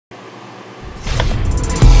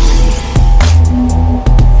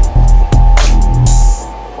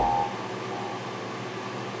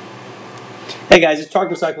guys, it's Tarek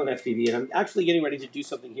with Cyclone FPV, and I'm actually getting ready to do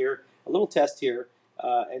something here, a little test here,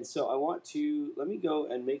 and so I want to, let me go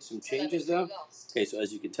and make some changes now. Okay, so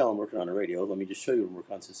as you can tell, I'm working on a radio. Let me just show you what I'm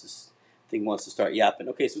working on since this thing wants to start yapping.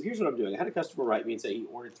 Okay, so here's what I'm doing. I had a customer write me and say he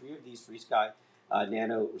ordered 3 of these FrSky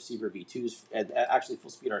Nano receiver V2s, and actually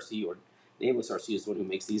FullSpeedRC or NamelessRC is the one who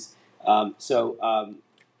makes these.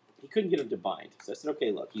 He couldn't get them to bind. So I said,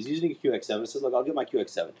 okay, look, he's using a QX7. I said, look, I'll get my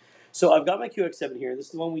QX7. So I've got my QX7 here. This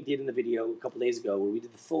is the one we did in the video a couple days ago where we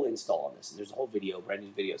did the full install on this. And there's a whole video, brand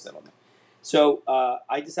new video set on that. So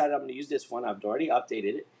I decided I'm going to use this one. I've already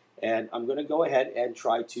updated it. And I'm going to go ahead and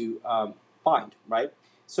try to bind, right?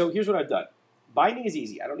 So here's what I've done. Binding is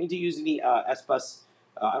easy. I don't need to use any S-Bus.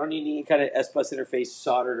 I don't need any kind of S-Bus interface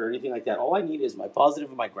soldered or anything like that. All I need is my positive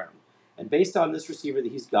and my ground. And based on this receiver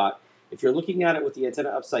that he's got, if you're looking at it with the antenna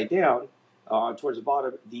upside down, towards the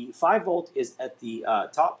bottom, the 5 volt is at the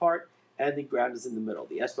top part, and the ground is in the middle.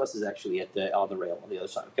 The S-Bus is actually at on the rail on the other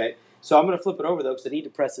side, okay? So I'm going to flip it over, though, because I need to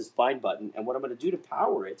press this bind button, and what I'm going to do to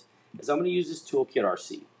power it is I'm going to use this Toolkit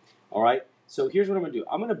RC, all right? So here's what I'm going to do.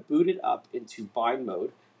 I'm going to boot it up into bind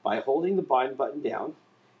mode by holding the bind button down.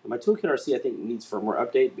 And my Toolkit RC, I think, needs firmware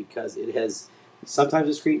update because it has, sometimes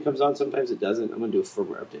the screen comes on, sometimes it doesn't. I'm going to do a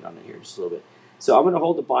firmware update on it here just a little bit. So I'm going to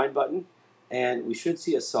hold the bind button, and we should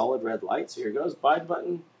see a solid red light. So here goes, bind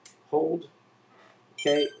button, hold.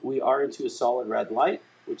 Okay, we are into a solid red light,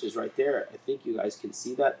 which is right there. I think you guys can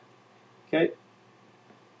see that. Okay.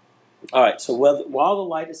 All right, so while the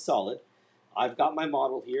light is solid, I've got my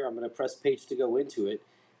model here. I'm going to press page to go into it.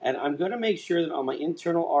 And I'm going to make sure that on my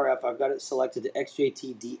internal RF, I've got it selected to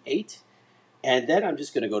XJT D8. And then I'm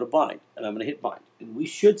just going to go to bind, and I'm going to hit bind. And we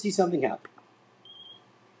should see something happen.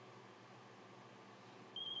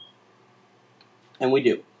 And we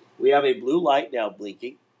do. We have a blue light now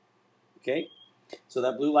blinking. Okay? So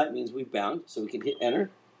that blue light means we've bound. So we can hit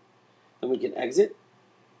enter. Then we can exit.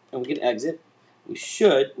 And we can exit. We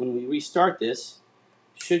should, when we restart this,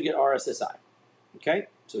 should get RSSI. Okay?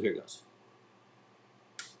 So here goes.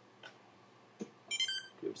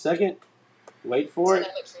 Give it a second. Wait for it.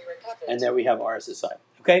 And there we have RSSI.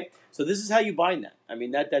 Okay? So this is how you bind that. I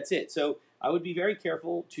mean, that's it. So I would be very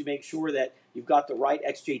careful to make sure that you've got the right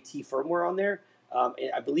XJT firmware on there.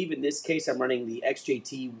 I believe in this case I'm running the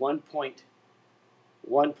XJT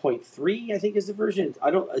 1.3, I think is the version.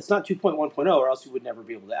 It's not 2.1.0, or else you would never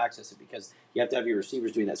be able to access it because you have to have your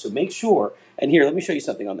receivers doing that. So make sure, and here, let me show you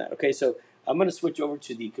something on that. Okay, so I'm going to switch over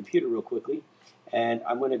to the computer real quickly, and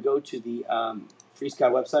I'm going to go to the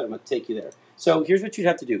FrSky website. I'm going to take you there. So here's what you'd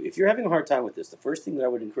have to do. If you're having a hard time with this, the first thing that I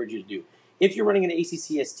would encourage you to do, if you're running an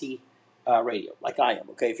ACCST radio, like I am,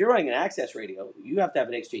 okay? If you're running an access radio, you have to have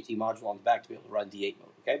an XJT module on the back to be able to run D8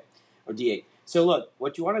 mode, okay? Or D8. So look,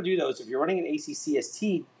 what you want to do, though, is if you're running an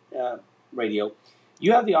ACCST radio,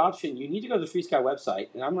 you have the option, you need to go to the FrSky website,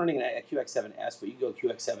 and I'm running a QX7S, but you go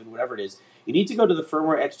QX7, whatever it is. You need to go to the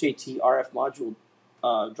firmware XJT RF module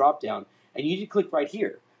drop-down, and you need to click right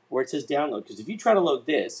here where it says download, because if you try to load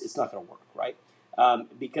this, it's not going to work, right?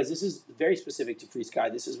 Because this is very specific to FrSky.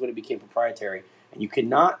 This is when it became proprietary, and you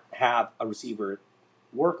cannot have a receiver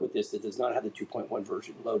work with this that does not have the 2.1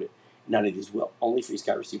 version loaded. None of these will. Only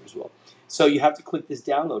FrSky receivers will. So you have to click this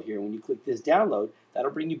download here. When you click this download,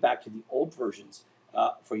 that'll bring you back to the old versions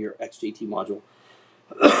for your XJT module.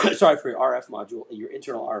 Sorry, for your RF module, your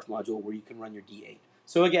internal RF module where you can run your D8.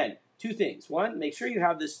 So again, 2 things. 1, make sure you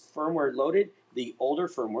have this firmware loaded, the older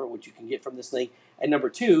firmware, which you can get from this link. And number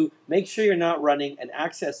 2, make sure you're not running an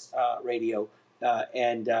access radio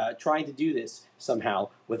and trying to do this somehow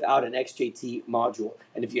without an XJT module.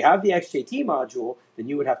 And if you have the XJT module, then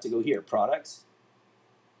you would have to go here, products.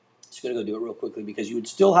 Just going to go do it real quickly because you would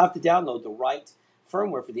still have to download the right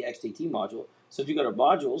firmware for the XJT module. So if you go to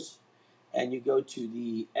modules and you go to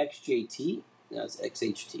the XJT, that's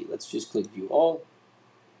XHT. Let's just click view all.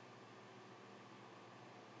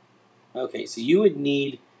 Okay, so you would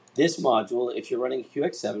need this module if you're running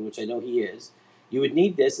QX7, which I know he is. You would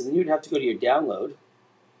need this, and then you would have to go to your download.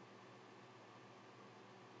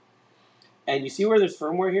 And you see where there's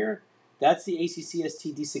firmware here? That's the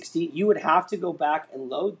ACCST D16. You would have to go back and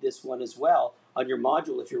load this one as well on your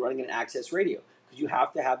module if you're running an access radio, because you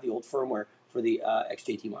have to have the old firmware for the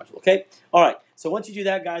XJT module, okay? All right, so once you do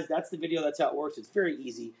that, guys, that's the video. That's how it works. It's very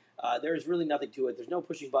easy. There's really nothing to it. There's no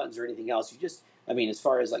pushing buttons or anything else. You just, I mean, as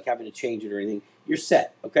far as like having to change it or anything, you're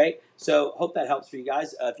set, okay? So hope that helps for you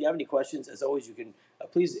guys. If you have any questions, as always, you can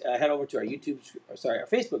please head over to our our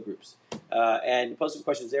Facebook groups and post some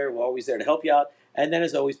questions there. We're always there to help you out. And then,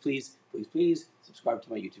 as always, please please subscribe to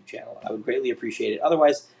my YouTube channel. I would greatly appreciate it.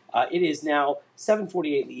 Otherwise, it is now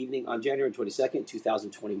 7:48 in the evening on January 22nd,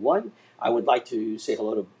 2021. I would like to say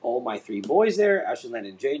hello to all my 3 boys there, Ashton,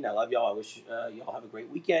 Landon, and Jaden. I love y'all. I wish y'all have a great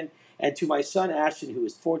weekend. And to my son, Ashton, who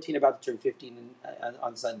is 14, about to turn 15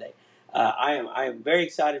 on Sunday. I am very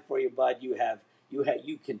excited for you, bud.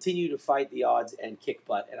 You continue to fight the odds and kick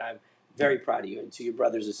butt, and I'm very proud of you. And to your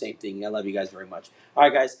brothers, the same thing. I love you guys very much. All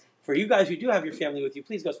right, guys. For you guys who do have your family with you,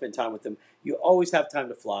 please go spend time with them. You always have time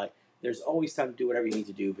to fly. There's always time to do whatever you need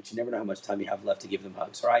to do, but you never know how much time you have left to give them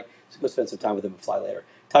hugs. All right, so go spend some time with them and fly later.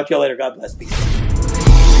 Talk to y'all later. God bless. Peace.